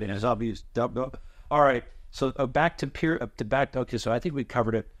circumcise it as obvious. All right. So back to back. Okay, so I think we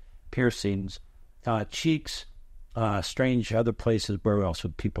covered it. Piercings, cheeks, strange other places. Where else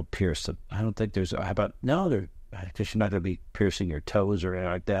would people pierce them? I don't think there's. How about no? Because you're not going to be piercing your toes or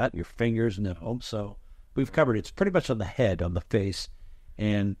anything like that. Your fingers, no. So we've covered it. It's pretty much on the head, on the face,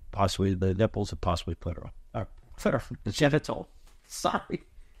 and possibly the nipples, and possibly clitoral. The genital. Sorry.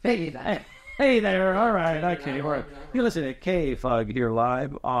 Hey there. All right. Okay. All right. You listen to K-Fug here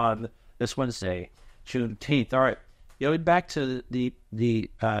live on this Wednesday, Juneteenth. All right. Back to the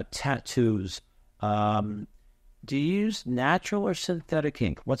tattoos. Do you use natural or synthetic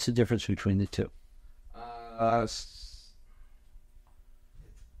ink? What's the difference between the two? That's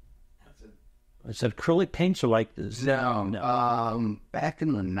a Is it acrylic paints or like this? No. Back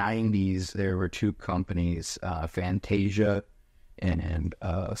in the 90s, there were two companies, Fantasia and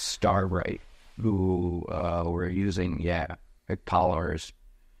Starbright, who were using, like polymers.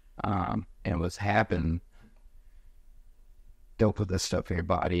 And what's happened, don't put this stuff in your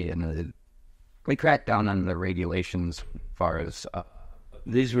body. And we cracked down on the regulations as far as...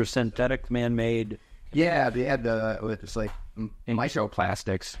 These were synthetic, man-made... Yeah, they had it's like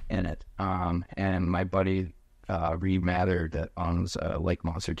microplastics in it. And my buddy Reed Mather that owns Lake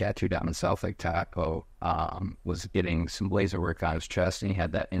Monster Tattoo down in South Lake Tahoe was getting some laser work on his chest, and he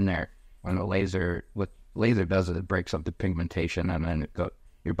had that in there. When the what laser does is it breaks up the pigmentation, and then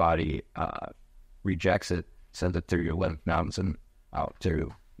your body rejects it, sends it through your lymph nodes and out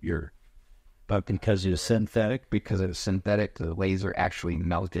through your... But because it was synthetic? Because it was synthetic, the laser actually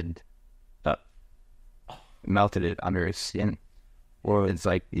melted it under his skin. Or it's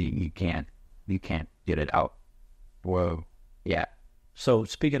like you can't get it out. Whoa. Yeah. So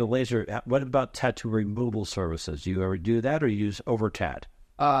speaking of laser, what about tattoo removal services? Do you ever do that, or you use OverTat?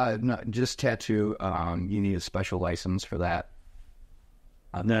 No, just tattoo. You need a special license for that.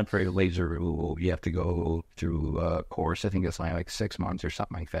 Not for laser removal. You have to go through a course. I think it's like 6 months or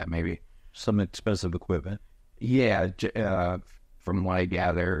something like that, maybe. Some expensive equipment. Yeah. From what I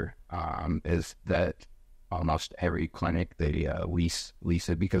gather, is that almost every clinic they lease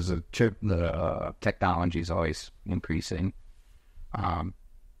it because the technology is always increasing.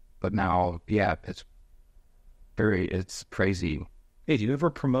 But now, it's crazy. Hey, do you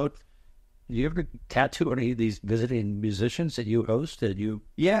ever tattoo any of these visiting musicians that you host?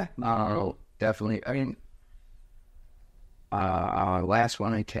 Yeah, definitely. I mean, last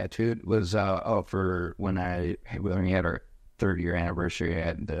one I tattooed was for when we had our 3rd-year anniversary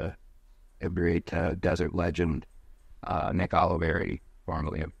at the great desert legend, Nick Oliveri,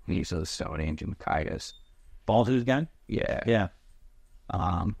 formerly of Nisa, Stone Age, and Caius. Bald-Tooth guy? Yeah.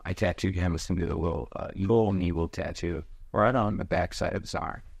 I tattooed him with a little evil tattoo right on the backside of his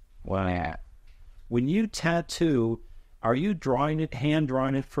arm. When you tattoo, are you hand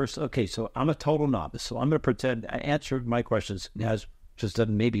drawing it first? Okay, so I'm a total novice, so I'm going to pretend I answered my questions as just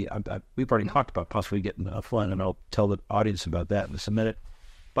maybe we've already talked about possibly getting a fun, and I'll tell the audience about that in just a minute.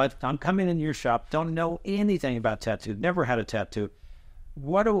 But I'm coming in your shop, don't know anything about tattoo, never had a tattoo.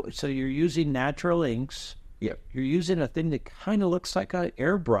 So you're using natural inks. Yep. You're using a thing that kind of looks like an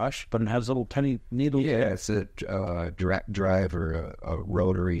airbrush, but it has little tiny needles. Yeah, it's a direct drive or a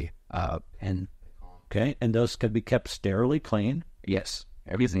rotary pen. Okay, and those can be kept sterilely clean? Yes,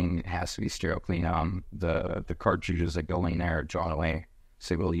 everything has to be sterile clean. The cartridges that go in there are drawn away.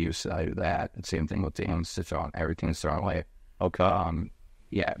 Single use of that. And same thing with the inks, everything's thrown away. Okay.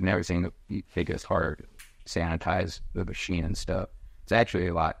 Yeah, and everything you think is hard, sanitize the machine and stuff. It's actually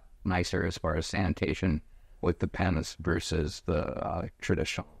a lot nicer as far as sanitation with the pens versus the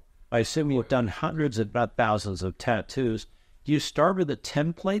traditional. I assume you've done hundreds, if not thousands, of tattoos. Do you start with a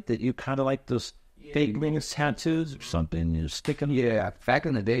template that you kind of like those fake tattoos or something? You stick them? Yeah, back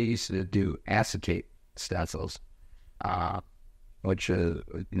in the day, you used to do acetate stencils, which you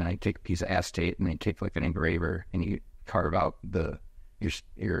take a piece of acetate and then take like an engraver and you carve out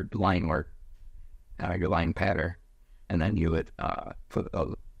your line work, your line pattern, and then you would put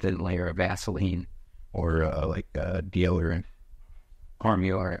a thin layer of Vaseline or deodorant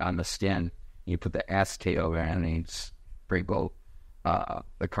formula on the skin. You put the acetate over it and you sprinkle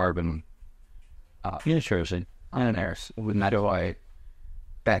the carbon Interesting. on there. That's why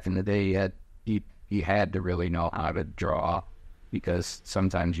back in the day you had to really know how to draw, because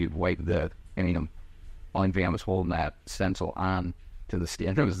sometimes you'd wipe only thing I was holding that stencil on to the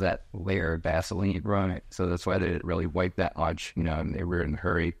skin. It was that layer of Vaseline. Right. So that's why they didn't really wipe that much, and they were in a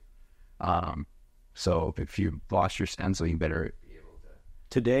hurry. So if you lost your stencil, you better be able to.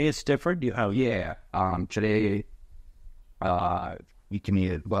 Today it's different? Yeah. Today, you can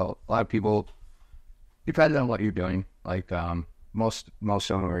either, a lot of people, depending on what you're doing, like most of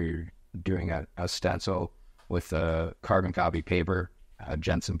them are doing a stencil with a carbon copy paper,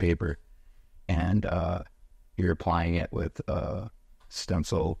 Jensesn paper, and you're applying it with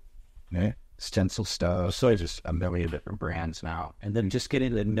stencil stuff. So just a million different brands now. And then just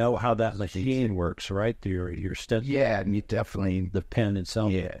getting to know how that machine works, right? Your stencil. Yeah, and you definitely... The pen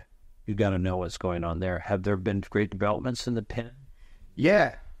itself. Yeah. You got to know what's going on there. Have there been great developments in the pen?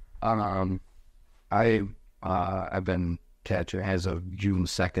 Yeah. I've been tattooing as of June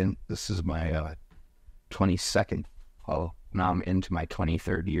 2nd. This is my 22nd. Oh, now I'm into my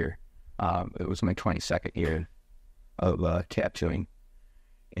 23rd year. It was my 22nd year of tattooing.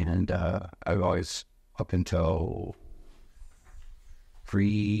 And I've always, up until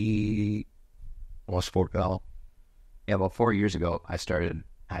almost 4 well. Yeah, well, 4 years ago, I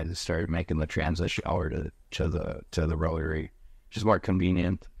just started making the transition over to the rotary, which is more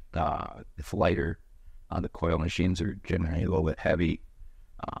convenient. It's lighter. The coil machines are generally a little bit heavy,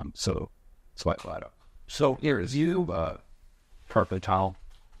 so that's why I thought of. So Here's you, perfect towel.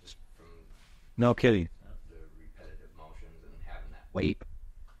 no kidding. The repetitive motions and having that weight.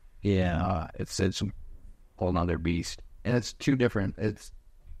 Yeah. It's a whole nother beast, and it's two different.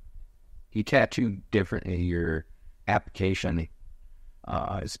 You tattoo differently. Your application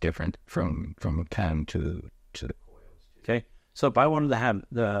is different from a pen to the coils. Okay. So if I wanted to have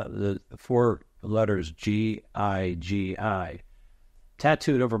the 4 letters GIGI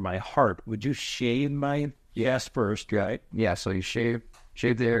tattooed over my heart, would you shave my ass first, right? Yeah. So you shave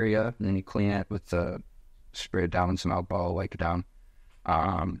the area, and then you clean it with spray it down with some alcohol, wipe it down,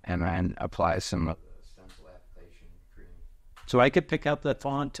 and then apply some of the stencil application cream. So I could pick out the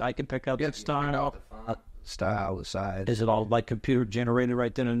font. I could pick out the style. The font, style, the size. Is it all like computer generated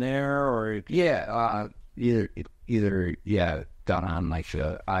right then and there, or Yeah, either done on like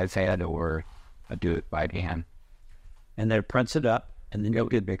the iPad or I do it by hand. and then it prints it up, and then You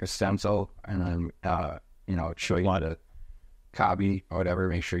could make a stencil and then show you how to copy or whatever.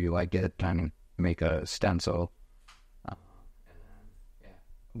 Make sure you like it, and make a stencil.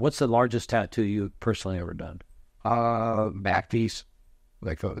 what's the largest tattoo you've personally ever done? Back piece,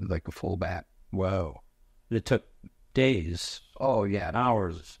 like a full back. Whoa! It took days, Oh yeah,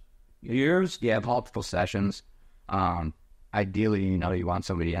 hours, years. yeah, multiple sessions. Ideally, you want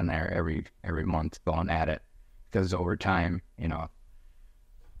somebody in there every month going at it, because over time,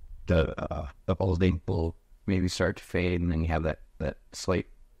 the whole ink will maybe start to fade, and then you have that slight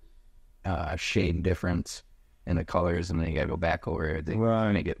shade difference in the colors, and then you got to go back over everything,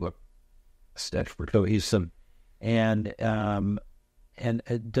 Right. make it look aesthetic. Cohesive, and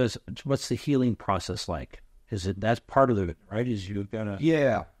what's the healing process like? Is it that's part of it, right? Is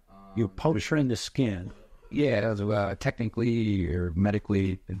Yeah, you're puncturing the skin. yeah. Technically or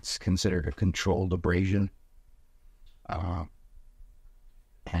medically, it's considered a controlled abrasion.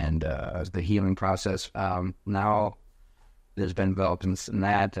 And the healing process, now there's been developments in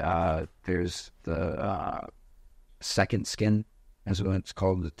that. There's the second skin, as what it's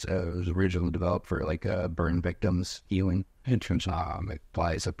called. It was originally developed for like burn victims healing. It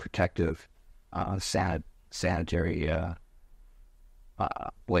applies a protective sanitary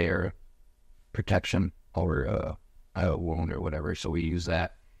layer protection over a wound or whatever. So we use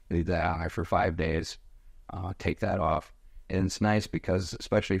that. Leave that on there for 5 days. Take that off. And it's nice because,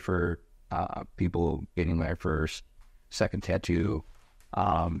 especially for people getting their first, second tattoo,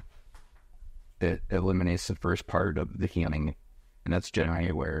 it eliminates the first part of the healing. And that's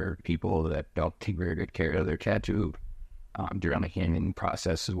generally where people that don't take very good care of their tattoo during the healing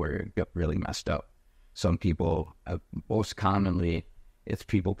process is where it got really messed up. Some people, most commonly, it's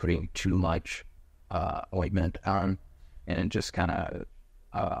people putting too much ointment on, and it just kind of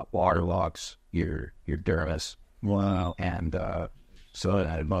waterlogs your dermis. Wow. And so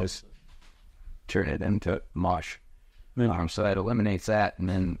that most turn it into mush. So that eliminates that, and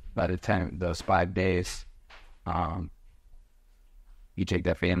then by the time those 5 days, you take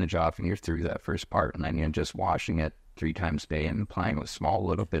that bandage off, and you're through that first part, and then you're just washing it 3 times a day and applying a small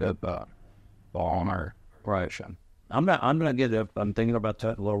little bit of balm or lotion. I'm thinking about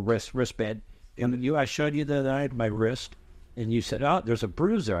that little wristband. And I showed you that I had my wrist, and you said, "Oh, there's a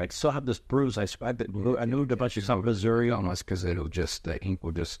bruise there. I still have this bruise. I moved a bunch of stuff, Missouri, Almost because the ink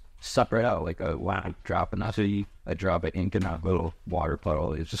will just suck right out like a drop, and so a drop of ink in a little water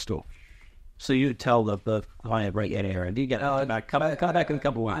puddle. It's just still. So you tell the client right in there, and you get come back in a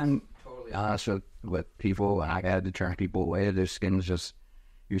couple of weeks. I'm totally honest with people, and I had to turn people away. Your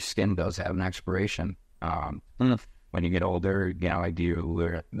skin does have an expiration. When you get older, I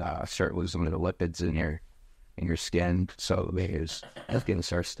do start losing the lipids in your skin, so the skin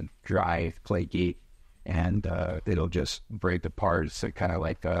starts to dry, flaky, and it'll just break apart. It's kind of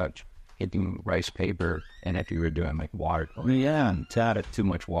like hitting rice paper, and if you were doing like water, too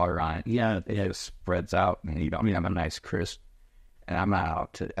much water on it, it just spreads out, and you don't have a nice crisp. And I'm not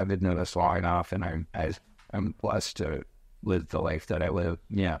out to. I've been doing this long enough, and I'm blessed to live the life that I live.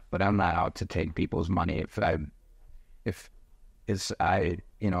 Yeah, but I'm not out to take people's money. If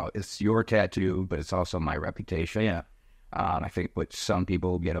it's your tattoo, but it's also my reputation. Yeah. I think what some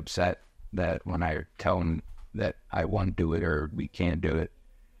people get upset that when I tell them that I won't do it or we can't do it,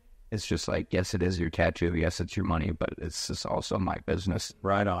 it's just like, yes, it is your tattoo. Yes, it's your money, but it's just also my business.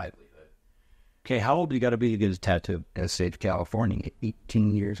 Right on. Okay, how old do you got to be to get a tattoo? In the state of California,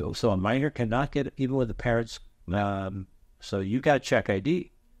 18 years old. So a minor cannot get it, even with the parents. So you got to check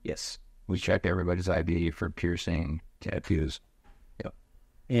ID. Yes. we check everybody's ID for piercing, tattoos. Yep.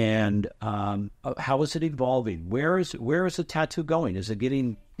 And how is it evolving? Where is the tattoo going? Is it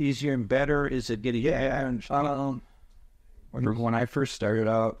getting easier and better? Is it getting... When I first started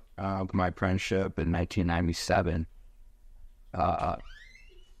out my apprenticeship in 1997,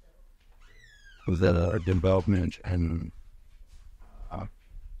 the development and I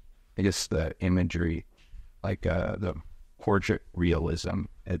guess the imagery, like the portrait realism,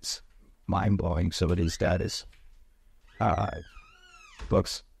 it's mind-blowing. Some of these status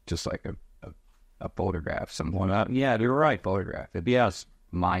looks just like a photograph. Yeah, you're right. Photograph. It's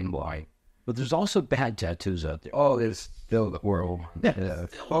mind-blowing. But there's also bad tattoos out there. Oh, there's still the world.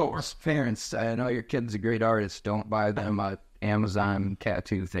 Parents, I know your kid's a great artist. Don't buy them a Amazon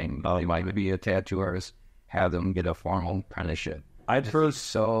tattoo thing. They might be a tattoo artist. Have them get a formal apprenticeship. I've heard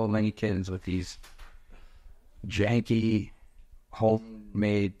so many kids with these janky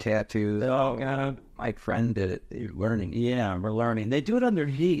homemade tattoos. Oh, God. My friend did it. They're learning. Yeah, we're learning. They do it on their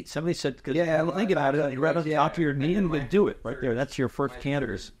knee. Somebody said, think about it. Right on the top of your knee and would do it right there. That's your first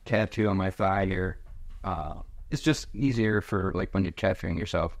canters. Tattoo on my thigh here. It's just easier for like when you're tattooing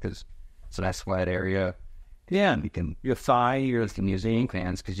yourself because it's a nice flat area. Yeah, you can your thigh, you can use ink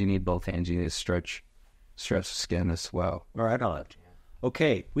hands because you need both hands. You need to stretch the skin as well. All right, on it.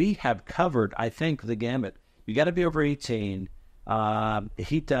 Okay, we have covered, I think, the gamut. You got to be over 18.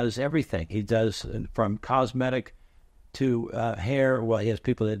 He does everything. He does from cosmetic to hair. Well, he has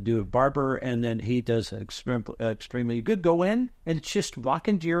people that do a barber, and then he does extremely. You could go in and just walk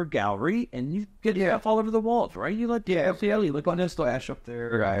into your gallery, and you get stuff all over the walls, right? You let you look on this flash up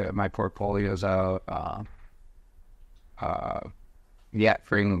there. My portfolio's out.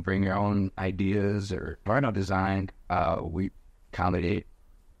 Bring your own ideas or art design. We accommodate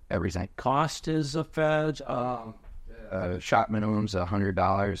everything. Cost is a fed. Shop minimum's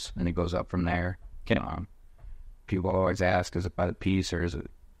 $100, and it goes up from there. People always ask, is it by the piece or is it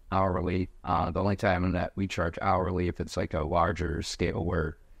hourly? The only time that we charge hourly if it's like a larger scale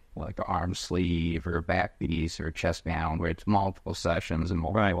work, like an arm sleeve or a back piece or a chest gown, where it's multiple sessions and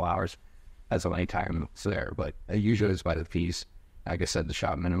multiple hours. That's the only time it's there. But usually it's by the piece. Like I said, the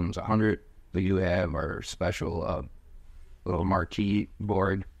shop minimum's $100. But you have our special little marquee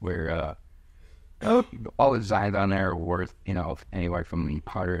board where all the designs on there are worth, anywhere from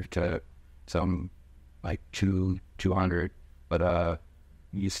 $100 to some like $200. But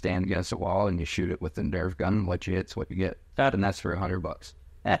you stand against a wall and you shoot it with a Nerf gun. What you hit's what you get. And that's for $100.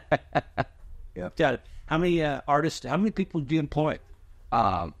 Yeah. Got it. How many artists? How many people do you employ?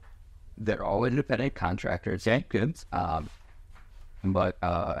 They're all independent contractors. Okay, good. But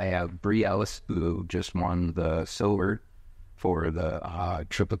I have Bree Ellis, who just won the silver for the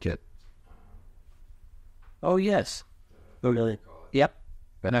triplicate. Oh, yes. Oh, really? Yep.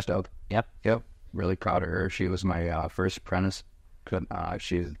 Finished up. Yep. Really proud of her. She was my first apprentice.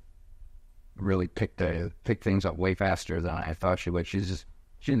 She really picked things up way faster than I thought she would. She's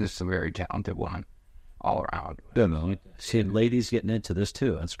just a very talented woman all around. Definitely. Seeing ladies getting into this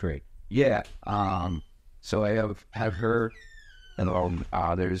too. That's great. Yeah. So I have her, and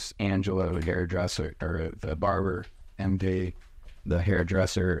there's Angela, the hairdresser, or the barber, MD, the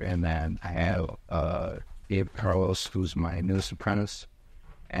hairdresser, and then I have Dave Carlos, who's my newest apprentice,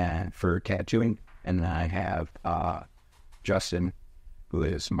 and for tattooing, and then I have Justin, who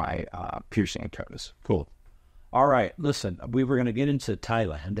is my piercing apprentice. Cool. All right. Listen, we were going to get into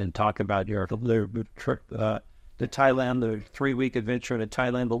Thailand and talk about your trip to Thailand, the 3-week adventure to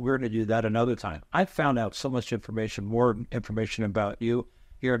Thailand, but we're going to do that another time. I found out so much more information about you.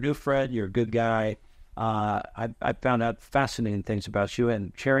 You're a new friend. You're a good guy. I found out fascinating things about you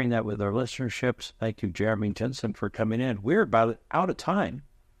and sharing that with our listenerships. Thank you, Jeremy and Jensesn, for coming in. We're about out of time.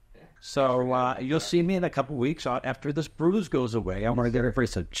 So you'll see me in a couple weeks after this bruise goes away. I'm going to get everybody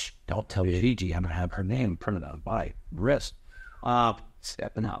said, shh, don't tell Gigi. I'm going to have her name printed on my wrist.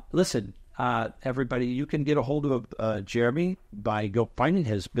 Stepping out. Listen, everybody, you can get a hold of Jeremy by finding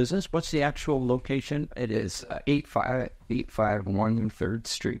his business. What's the actual location? It is 851 3rd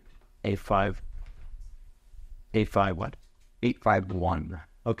Street. 85 what? 851.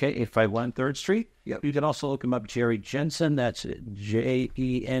 Okay, 851 3rd Street. Yep. You can also look him up, Jerry Jensesn. That's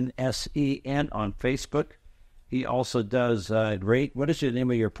Jensen on Facebook. He also does what is the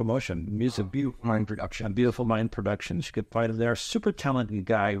name of your promotion? Beautiful Mind Production. Beautiful Mind Productions. You can find him there. Super talented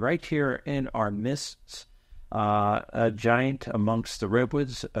guy right here in our midst. A giant amongst the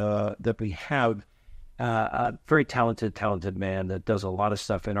redwoods that we have. A very talented man that does a lot of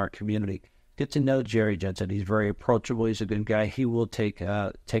stuff in our community. Get to know Jerry Jensesn. He's very approachable. He's a good guy. He will take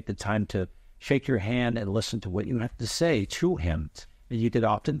the time to shake your hand and listen to what you have to say to him. And you could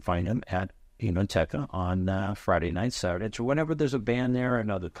often find them at Enoteca on Friday night, Saturday, or whenever there's a band there and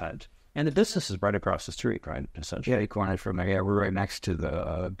other kinds. And the business is right across the street, right? Essentially. Yeah, corner from there. Yeah, we're right next to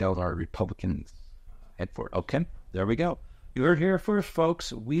the Delaware Republican headquarters. Okay, there we go. You heard here first,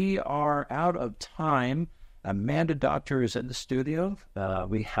 folks. We are out of time. Amanda Doctor is in the studio.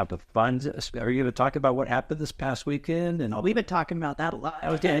 We have a fun. Are you going to talk about what happened this past weekend? And we've been talking about that a lot.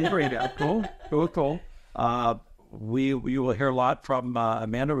 Okay, great. Cool. We will hear a lot from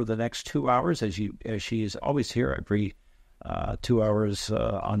Amanda over the next 2 hours, as she's always here every 2 hours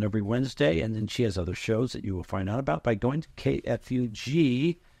on every Wednesday, and then she has other shows that you will find out about by going to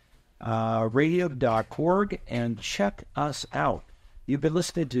KFUG radio.org and check us out. You've been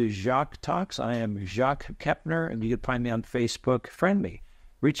listening to Jacques Talks. I am Jacques Kepner, and you can find me on Facebook. Friend me.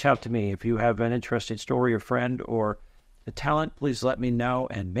 Reach out to me if you have an interesting story or friend or a talent. Please let me know,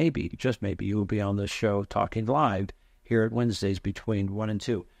 and maybe, just maybe, you will be on this show talking live here at Wednesdays between 1 and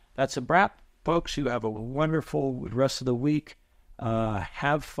 2. That's a wrap, folks. You have a wonderful rest of the week.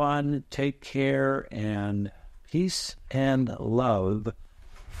 Have fun, take care, and peace and love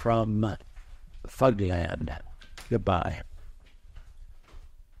from Fugland. Goodbye.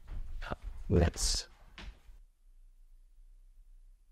 Let's